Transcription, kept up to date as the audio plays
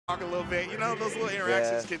talk a little bit. You know, those little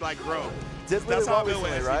interactions can like grow. Did really That's how well I feel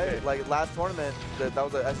with recently, SDJ. right? Like last tournament, that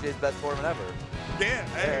was SDJ's best tournament ever. Yeah,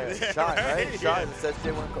 Shine, right? Shine. Yeah.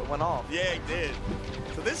 SDJ went off. Yeah, he did.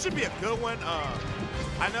 So this should be a good one.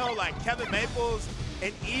 I know like Kevin Maples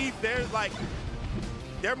and Eve,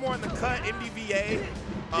 they're more in the cut MDVA.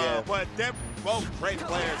 But they're both great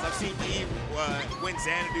players. I've seen Eve win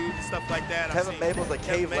Xanadu and stuff like that. Kevin Maples, like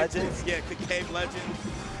Cave Legends. Yeah, Cave Legends.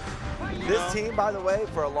 This team, by the way,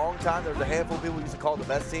 for a long time, there was a handful of people who used to call it the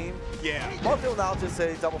best team. Yeah. Most people now just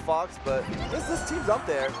say Double Fox, but this team's up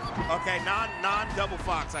there. Okay, non-Double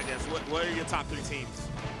Fox, I guess. What are your top 3 teams?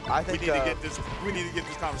 I think we need to get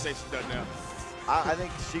this conversation done now. I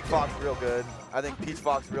think Sheik Fox is real good. I think Peach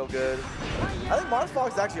Fox is real good. I think Mars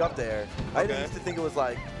Fox is actually up there. I didn't used to think it was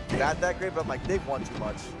like that great, but I'm like, they've won too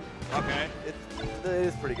much. Okay. It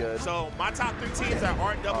is pretty good. So my top 3 teams that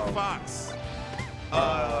aren't Double Fox.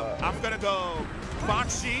 I'm gonna go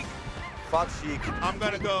Fox Sheik. Fox Sheik. I'm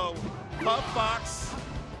gonna go Pub Fox.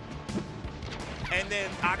 And then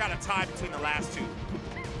I got a tie between the last 2.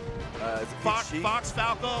 Fox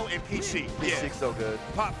Falco and Peach Sheik. Peach Sheik's so good.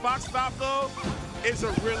 Fox Falco is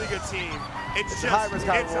a really good team. It's high risk,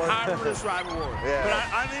 high reward. High risk, high reward. Yeah. But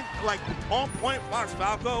I think like on point Fox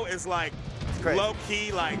Falco is like low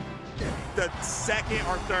key like the 2nd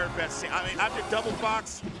or 3rd best team. I mean, after Double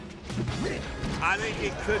Fox, I think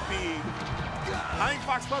it could be. I think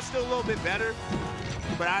Fox Puff's still a little bit better,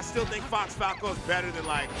 but I still think Fox Falco is better than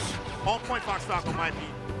like on point. Fox Falco might be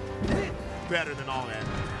better than all that.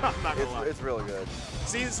 I'm not gonna lie. It's really good.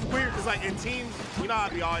 See, it's weird because like in teams, you know how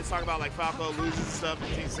we always talk about like Falco loses and stuff in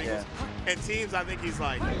team singles. Yeah. In teams, I think he's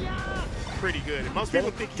like pretty good. And most people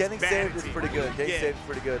think he's bad. Getting saved is pretty good. Getting saved is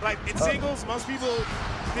pretty good. Like in singles, most people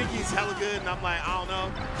think he's hella good, and I'm like, I don't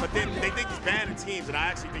know. But then they think he's bad in teams, and I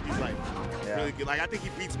actually think he's like really good. Like I think he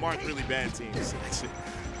beats Mark really bad in teams.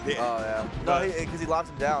 Yeah. Oh, yeah. No, because he locks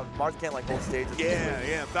him down. Mars can't, like, hold stages.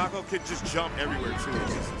 Yeah. Falco could just jump everywhere, too.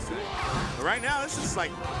 It's just insane. But right now, this is,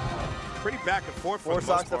 like, pretty back and forth for the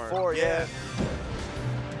most part. 4 yeah.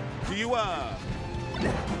 Do you,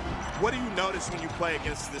 what do you notice when you play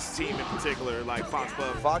against this team in particular, like Fox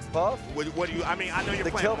Puff? Fox Puff? What do you, I mean, I know you're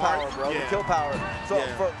playing kill Mark. Power, bro. The kill power. So,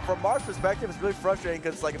 from Mark's perspective, it's really frustrating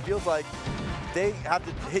because, like, it feels like they have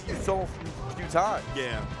to hit you so few times.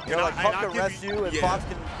 Yeah. You know, like Puff can rest you and Fox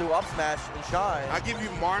can do up smash and shine. I give you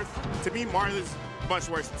Marth. To me, Marth is much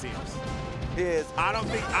worse than teams. He is. I don't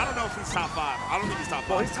know if he's top 5. I don't think he's top 5.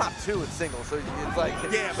 Well, he's top 2 in singles, so it's like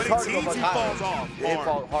but in teams he falls off. He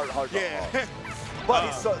falls hard to fall off. But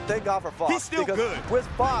he's thank God for Fox. He's still good. With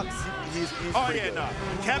Fox, he's pretty good. No.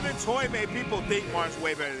 Kevin Toy made people think Mark's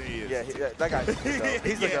way better than he is. Yeah, that guy's the GOAT.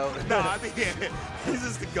 He's the GOAT. No, I think he's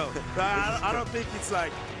just the GOAT. I don't think it's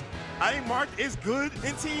like. I think Mark is good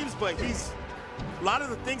in teams, but he's a lot of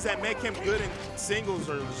the things that make him good in singles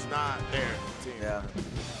are just not there in teams. Yeah.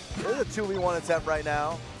 There's a 2v1 attempt right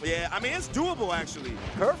now. Yeah, I mean, it's doable, actually.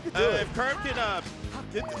 Curve can do it. If Curve can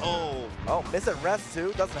get the, Oh, miss at rest,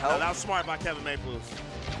 too. Doesn't help. No, that was smart by Kevin Maples.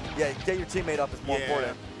 Yeah, get your teammate up is more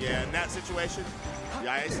important. Yeah, in that situation,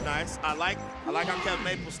 yeah, it's nice. I like how Kevin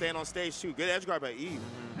Maples staying on stage, too. Good edge guard by Eve.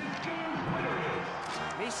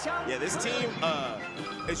 Yeah, this team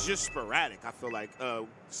is just sporadic, I feel like,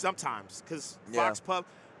 sometimes, because Fox Puff,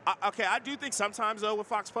 okay, I do think sometimes, though, with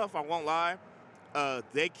Fox Puff, I won't lie,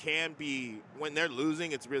 they can be, when they're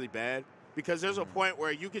losing, it's really bad, because there's a point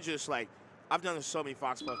where you could just, like, I've done this so many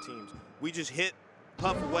Fox Puff teams, we just hit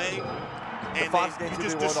Puff away, and then you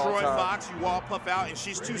just destroy Fox, you wall Puff out, and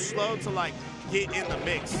she's too slow to, like, get in the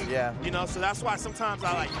mix. Yeah. You know, so that's why sometimes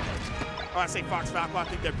I, like, when I say Fox Falco, I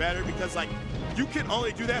think they're better, because, like, you can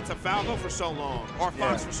only do that to Falco for so long, or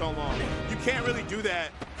Fox for so long. You can't really do that.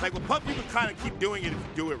 Like with Puff, you can kind of keep doing it if you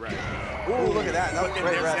do it right. Ooh, look at that. That was a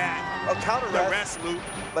great rest. A counter rest loop.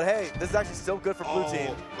 But hey, this is actually still good for blue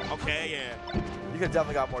team. Okay, yeah. You could have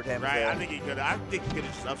definitely got more damage there. I think he could. I think he could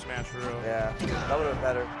have just up smashed for real. Yeah, that would have been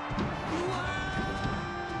better.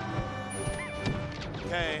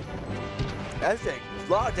 Okay. SJ,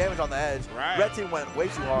 a lot of damage on the edge. Right. Red team went way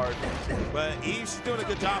too hard. But Eve's doing a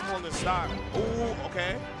good job holding the stock. Ooh,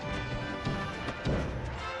 okay.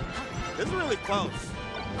 This is really close.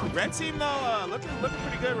 Red team, though, looking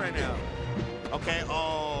pretty good right now. Okay,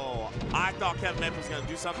 I thought Kevin Maples was going to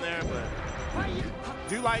do something there, but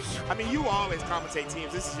do like, I mean, you always commentate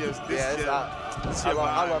teams. This is just, I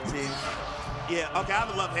love teams. Yeah, okay, I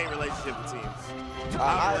have a love-hate relationship with teams.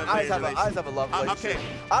 I just have a love relationship. Okay.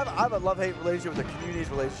 I have a love-hate relationship with the community's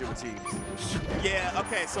relationship with teams. Yeah,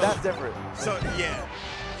 okay, so. That's different. So, yeah,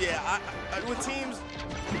 with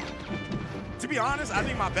To be honest, I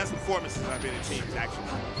think my best performances have been in teams, actually.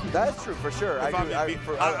 That's true, for sure.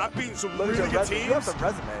 I've beaten some really good teams. You have some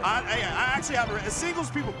resume. I actually have a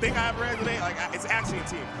singles. People think I have a resume. Like, it's actually a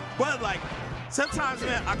team. But, like, sometimes,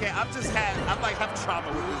 man, okay, I'm like, have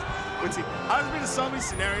trauma with team. I've been in so many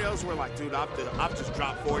scenarios where, like, dude, I've just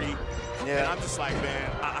dropped 40. Yeah. And I'm just like,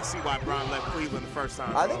 man, I see why Bron left Cleveland the first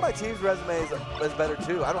time. I think my team's resume is better,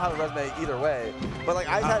 too. I don't have a resume either way. But, like,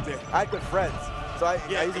 I had good friends. So I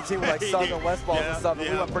used to team with like Southern and West Balls and stuff, and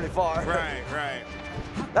we went pretty far. Right.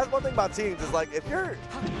 That's one thing about teams is like if you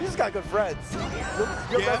just got good friends,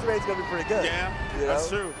 your resume is gonna be pretty good. Yeah, you know? That's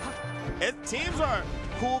true. Teams are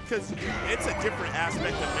cool because it's a different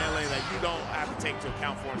aspect of melee that you don't have to take into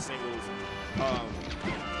account for in singles.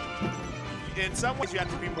 In some ways, you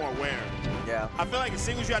have to be more aware. Yeah. I feel like in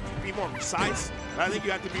singles, you have to be more precise, but I think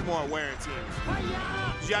you have to be more aware in teams.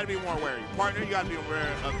 You got to be more aware of your partner. You got to be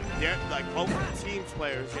aware of like both teams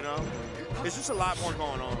players. You know, it's just a lot more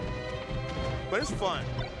going on. But it's fun.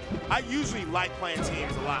 I usually like playing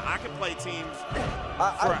teams a lot. I can play teams for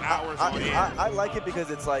hours on end. I like it because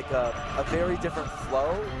it's like a very different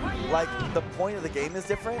flow. Like the point of the game is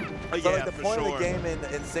different. So like the point of the game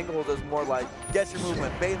in singles is more like get your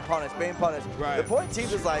movement, bait and punish, bait and punish. Right. The point of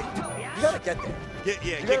teams is like you gotta get there.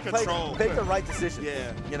 Get control. Make the right decision.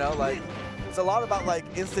 Yeah. You know, like it's a lot about like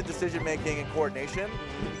instant decision making and coordination.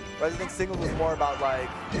 But I think singles is more about like,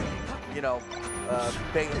 you know,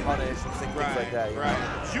 bait and punish and things like that.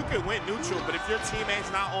 You can win neutral, but if your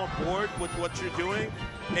teammate's not on board with what you're doing,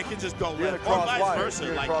 it can just go left. Or vice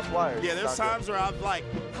versa. Like, yeah, there's times where I've like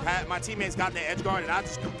had my teammates gotten the edge guard and I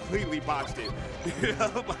just completely botched it. You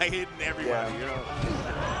know, by hitting everybody. You know.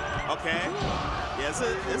 Okay. Yeah,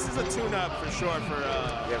 this is a tune-up for sure for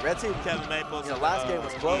Red Team. Kevin Maples. You know, last game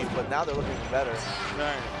was close, but now they're looking better.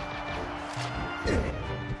 Right.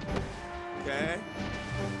 Okay.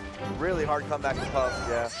 Really hard comeback to Puff,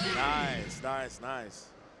 yeah. Nice.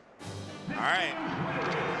 All right.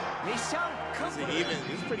 It's even.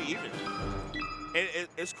 It's pretty even.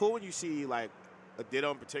 It's cool when you see like a Ditto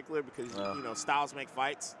in particular because you know styles make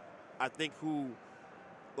fights. I think the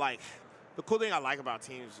cool thing I like about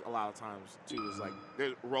teams a lot of times too is like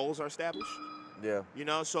their roles are established. Yeah. You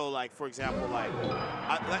know, so like for example, okay,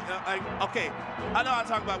 I know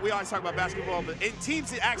we always talk about basketball, but in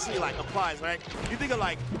teams it actually like applies, right? You think of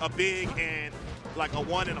like a big and like a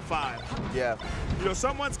 1 and a 5. Yeah. You know,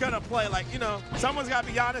 someone's gonna play like, you know, someone's gotta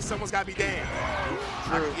be Giannis, someone's gotta be Dan.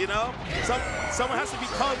 True. You know, someone has to be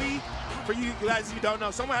Kobe. For you guys who don't know,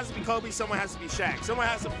 someone has to be Kobe, someone has to be Shaq. Someone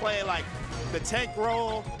has to play like the tank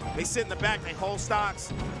role. They sit in the back, they hold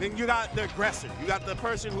stocks. Then you got the aggressor. You got the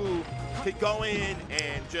person who could go in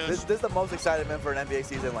and just. This is the most excited man for an NBA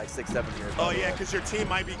season in like 6-7 years. Oh yeah, because your team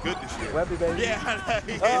might be good this year. Webby, baby.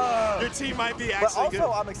 Yeah, your team might be actually good. But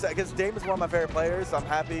also I'm excited because Dame is one of my favorite players, so I'm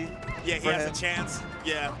happy. Yeah, he has a chance.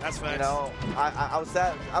 Yeah, that's facts. You know, I was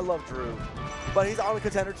sad. I love Drew. But he's on a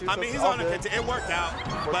contender too. I mean, he's on a contender. It worked out.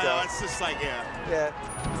 It's just like, yeah.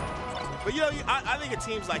 But, you know, I think in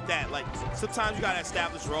teams like that, like, sometimes you got to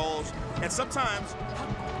establish roles. And sometimes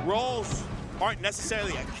roles aren't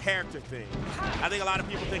necessarily a character thing. I think a lot of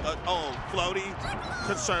people think, oh, floaty,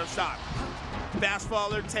 conserve stock. Fast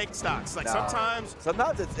faller, take stocks. Like, sometimes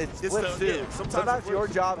it's flipped too. Sometimes your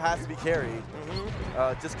job has to be carried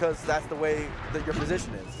just because that's the way that your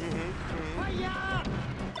position is.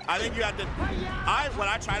 I think you have to. What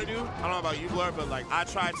I try to do, I don't know about you, Blur, but like I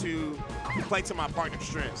try to play to my partner's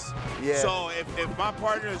strengths. Yeah. So if my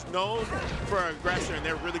partner is known for aggression and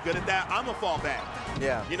they're really good at that, I'm gonna fall back.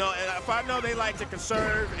 Yeah. You know, and if I know they like to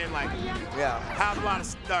conserve and like have a lot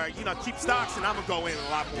of, you know, keep stocks, and I'm gonna go in a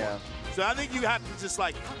lot more. Yeah. So I think you have to just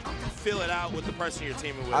like fill it out with the person you're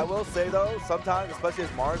teaming with. I will say though, sometimes, especially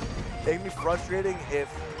as Mark, it can be frustrating if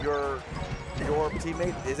your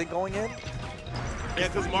teammate isn't going in. Yeah,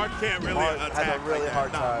 because Mark can't really attack. Has a really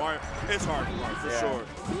hard time. Mark, it's hard for Mark, for sure.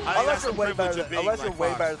 Unless you're way better than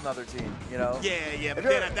the other team, you know? Yeah. But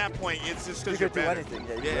then at that point, it's just because you're better. You can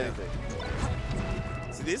do anything. Yeah, you can do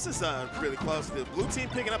anything. So this is really close. The blue team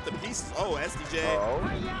picking up the pieces. Oh, SDJ.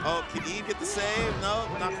 Oh, can Eve get the save? No,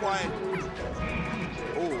 not quite.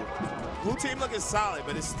 Oh, blue team looking solid,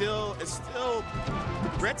 but it's still.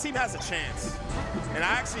 Red team has a chance, and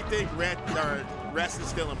I actually think Rest is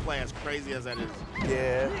still in play, as crazy as that is.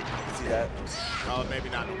 Yeah, you can see that. Oh, maybe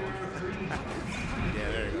not no more.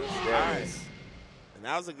 Yeah, there you go. There all right. And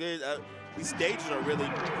that was a good. These stages are really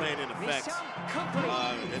playing in effect.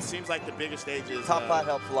 It seems like the bigger stages. Top 5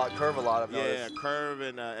 helps a lot. Curve a lot. I've noticed. noticed. Curve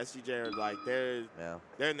and SDJ are like they're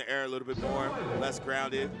in the air a little bit more, less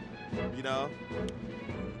grounded. You know,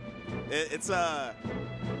 it's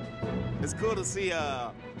cool to see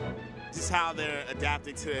just how they're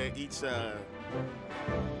adapting to each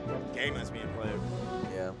game that's being played.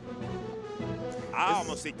 Yeah. I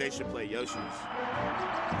almost think they should play Yoshi's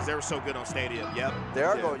because they were so good on Stadium. Yep. They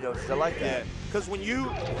are going Yoshi's. I like that. Yeah. Because when you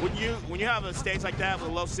have a stage like that with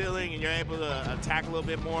a low ceiling and you're able to attack a little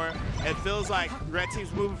bit more, it feels like red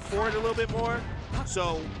team's moving forward a little bit more.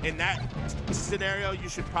 So in that scenario, you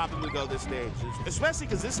should probably go this stage, especially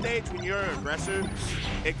because this stage, when you're an aggressor,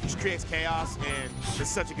 it just creates chaos, and it's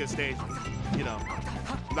such a good stage. You know,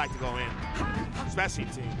 you like to go in, especially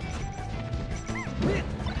team.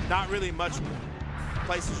 Not really much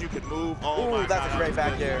places you could move. Oh, ooh, my that's God, a great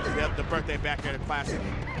back air. Yep, the birthday back air, the classic,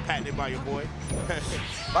 patented by your boy.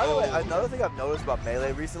 By the way, another thing I've noticed about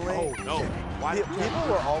Melee recently. Oh no! Why? People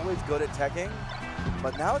were always good at teching,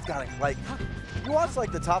 but now it's gotten like, you watch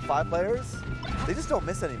like the top 5 players, they just don't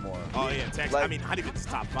miss anymore. Oh yeah, tech. Like, I mean, not even just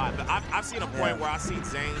top 5, but I've seen a point where I've seen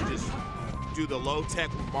Zane just do the low tech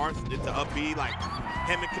with Marth into up B, like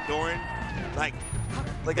him and Kadoran, like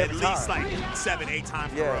at least like 7-8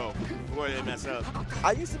 times in a row before they mess up.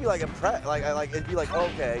 I used to be like impressed, it'd be like, oh,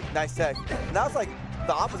 okay, nice tech. Now it's like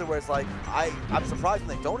the opposite, where it's like I'm surprised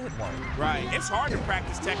when they don't hit one. Right. It's hard to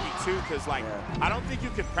practice teching too, because like I don't think you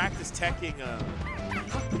can practice teching.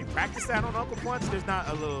 You practice that on Uncle Punch. There's not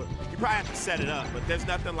a little. You probably have to set it up, but there's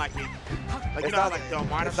nothing like it. Like you know, like the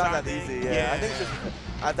minor it's not shot that thing? easy. Yeah. I think just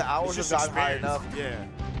at the hours have gotten high enough. Yeah.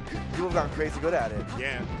 People have gotten crazy good at it.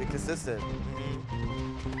 Yeah. Be consistent.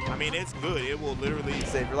 I mean, it's good. It will literally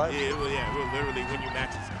save your life. Yeah, it will literally win you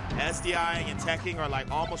matches. SDIing and teching are like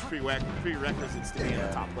almost prerequisites to being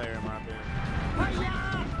a top player, in my opinion.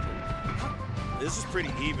 This is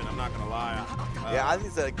pretty even, I'm not gonna lie. Yeah, I think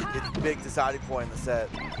it's a big deciding point in the set.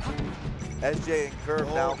 SJ and Kurv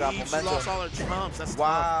now got momentum. Lost all her trumps. That's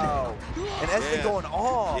wow. And SJ going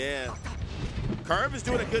off. Yeah. Kurv is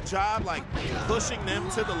doing a good job, like pushing them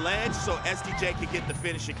to the ledge so SDJ can get the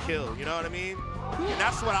finishing kill. You know what I mean? And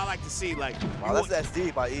that's what I like to see. Like, wow, that's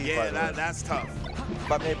SD by E. Yeah, that's tough.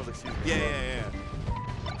 By Maples, excuse me. Yeah.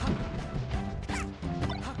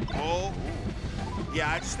 Oh,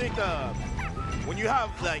 yeah. I just think when you have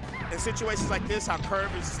like in situations like this, how Kurv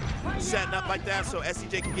is setting up like that, so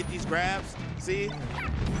SDJ can get these grabs. See,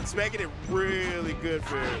 it's making it really good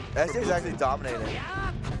for. SJ's actually dominating.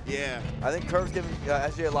 Yeah. I think Kurv's giving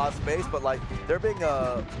SJ a lot of space, but like they're being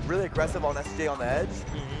really aggressive on SJ on the edge.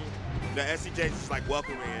 The SDJ's just like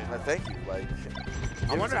welcoming it. Thank you. Like,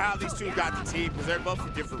 I wonder how these two got the team, because they're both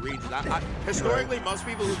from different regions. Historically, most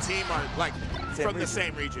people who team are like from the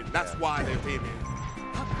same region. That's why they're teaming.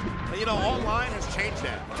 But, you know, online has changed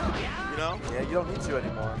that. You know? Yeah, you don't need to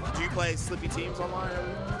anymore. Do you play Slippy teams online?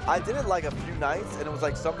 I did it like a few nights, and it was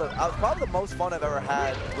like probably the most fun I've ever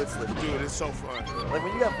had with Slippy. Dude, it's so fun. Like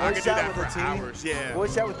when you have voice chat with a team, hours. Yeah.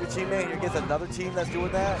 Voice chat with your teammate, and you're against another team that's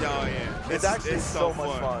doing that. Oh yeah, it's actually so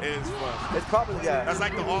much fun. It is fun. It's probably That's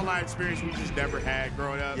like the online experience we just never had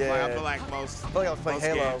growing up. Yeah. Like, I feel like most. I feel like I was playing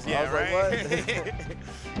Halo. Games. Yeah, I was right. Like,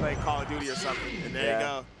 what? Like Call of Duty or something, and there you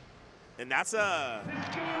go. And that's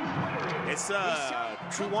it's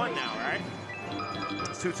 2-1 now, right?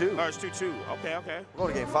 It's 2-2. Oh, it's 2-2. Okay. We're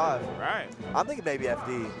going to game 5. Right. I'm thinking maybe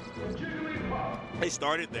FD. They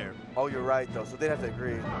started there. Oh, you're right, though, so they'd have to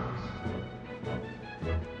agree.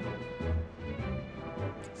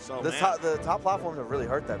 So, the top platforms have really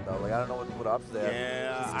hurt them, though. Like, I don't know what ups they have.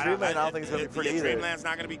 Yeah. Dreamland, I don't think it's going to be pretty either. Dreamland's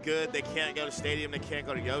not going to be good. They can't go to Stadium. They can't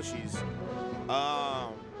go to Yoshi's.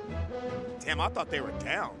 Damn, I thought they were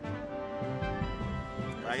down.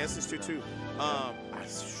 I guess it's 2-2.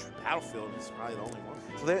 Battlefield is probably the only one.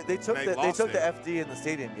 So they took the FD in the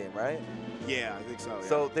Stadium game, right? Yeah, I think so. Yeah.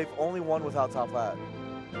 So they've only won without top plat.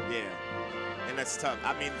 Yeah, and that's tough.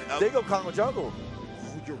 I mean, they go Congo Jungle.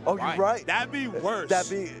 You're right. That'd be worse. That's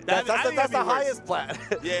the highest plat.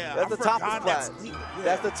 Yeah, that's the toppest plat.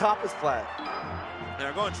 That's the toppest plat.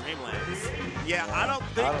 They're going Dreamland. Yeah, I don't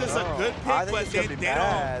think this is a good pick, but they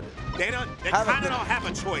kind of don't have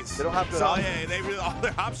a choice. They don't have good so options. Yeah, they really all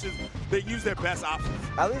their options. They use their best options.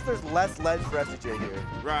 At least there's less ledge for SDJ here.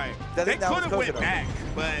 Right. They could have went back,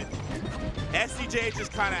 but SDJ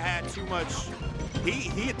just kind of had too much.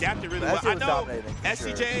 He adapted really well. I know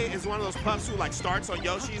SDJ is one of those pups who like starts on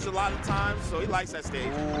Yoshi's a lot of times, so he likes that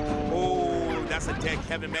stage. Oh, that's a dead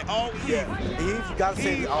Kevin Man. Oh, yeah. You gotta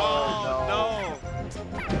say, oh no.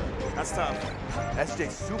 That's tough.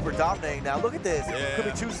 SDJ super dominating now. Look at this. Yeah. Could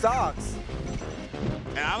be 2 stocks.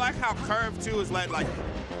 And I like how Kurv too is like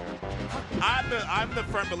I'm the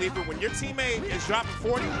firm believer when your teammate is dropping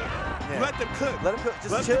 40, let them cook. Let them cook.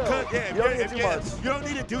 Just let chill. them cook. Yeah, you don't need to do much. You don't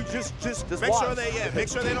need to do just make watch. sure make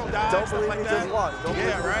sure they don't die. Don't stuff believe like me, that. just watch. Don't believe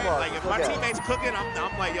me, right. just watch. Like if my teammate's cooking,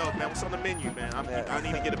 I'm like, yo, man, what's on the menu, man? I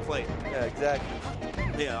need to get a plate. Yeah,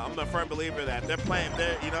 exactly. Yeah, I'm a firm believer that if they're playing,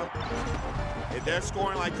 if they're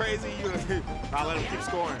scoring like crazy, I'll let them keep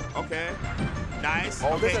scoring. Okay, nice.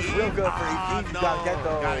 Oh, okay, this is real good for Eve. You gotta get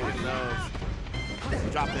those. Gotta get those.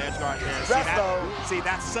 Drop the edge guard there. See,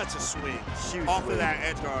 that's such a swing. Huge off swing. of that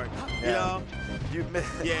edge guard. Yeah. You know?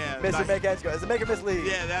 Mr. Like, Make edge guard. It's a make or miss lead.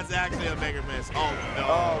 Yeah, that's actually a make or miss. Oh, no.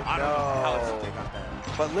 Oh, I don't know how SDJ got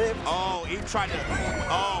that. But Liv. Oh, he tried to.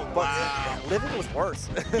 Oh, but wow. Living was worse.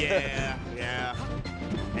 Yeah.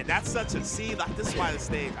 And that's such a, like, this is why the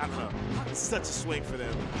stage, I don't know. It's such a swing for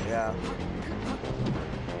them. Yeah.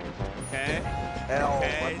 Okay.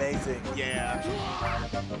 Okay. Amazing. Yeah.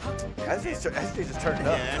 SDJ just turned it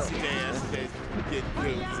up. Yeah, SDJ's getting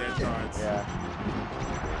good with his edge guards. Yeah.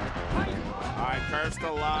 All right, Kurv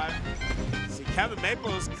still alive. See, Kevin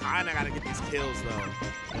Maples kind of got to get these kills,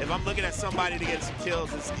 though. If I'm looking at somebody to get some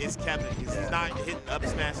kills, it's Kevin. He's not hitting up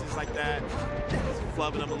smashes like that. He's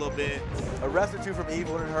flubbing them a little bit. A rest or two from Eve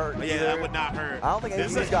wouldn't hurt. Yeah, either. that would not hurt. I don't think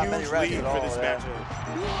Eve's got many rests at all. For this matchup.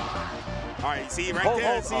 All right, you see right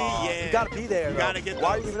there? See, yeah. You gotta be there. You gotta get those. Why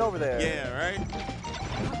are you even over there? Yeah, right?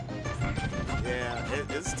 Yeah,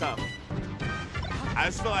 it's tough. I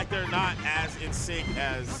just feel like they're not as in sync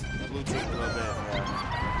as Blue Team a little bit.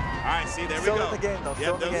 Yeah. All right, see, there Still we go. in the game, though.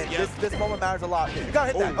 Still in the game. Yep. This moment matters a lot. You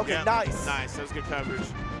gotta hit that. Okay, yep. nice. Nice. That was good coverage.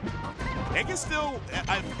 They can still,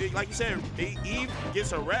 like you said, Eve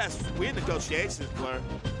gets a rest. We're in negotiations, Blur.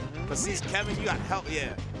 But see, Kevin, you got help.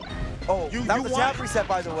 Yeah. Oh, that was a jab reset,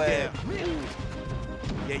 by the way. Yeah.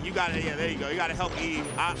 Yeah, you got it. Yeah, there you go. You got to help Eve.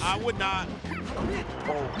 I would not.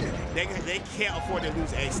 They can't afford to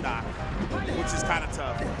lose A stock, which is kind of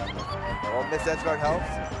tough. Oh, miss edge guard helps.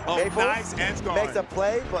 Oh, Maples nice edge guard. Makes a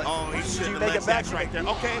play, but he should make it back right there.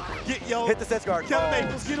 Okay, hit the edge guard. Kevin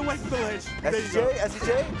Maples, get away from the ledge.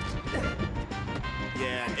 SDJ.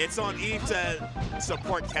 Yeah, it's on Eve to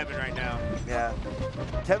support Kevin right now. Yeah.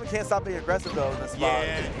 Kevin can't stop being aggressive, though, in this spot.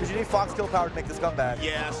 Yeah. Because you need Fox kill power to make this comeback.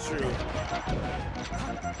 Yeah, that's true.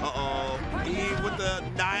 Uh-oh. Eve with the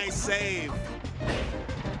nice save.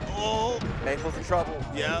 Oh. Maples in trouble.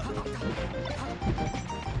 Yeah.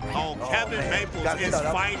 Oh, Kevin Maples is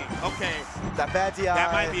fighting. Okay. That bad DI.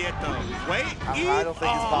 That might be it, though. Wait, Eve? I don't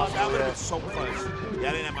think it's possible. That would have been so close. Yeah,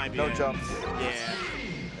 I think that might be it. No jumps.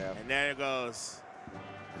 Yeah. And there it goes.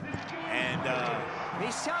 And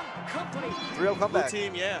mission complete. 3-0 comeback. Blue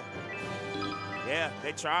team, yeah. Yeah,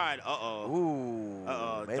 they tried. Ooh.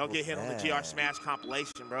 Don't get hit on the GR Smash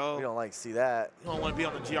compilation, bro. We don't like to see that. You don't want to be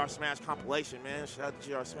on the GR Smash compilation, man. Shout out to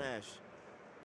GR Smash.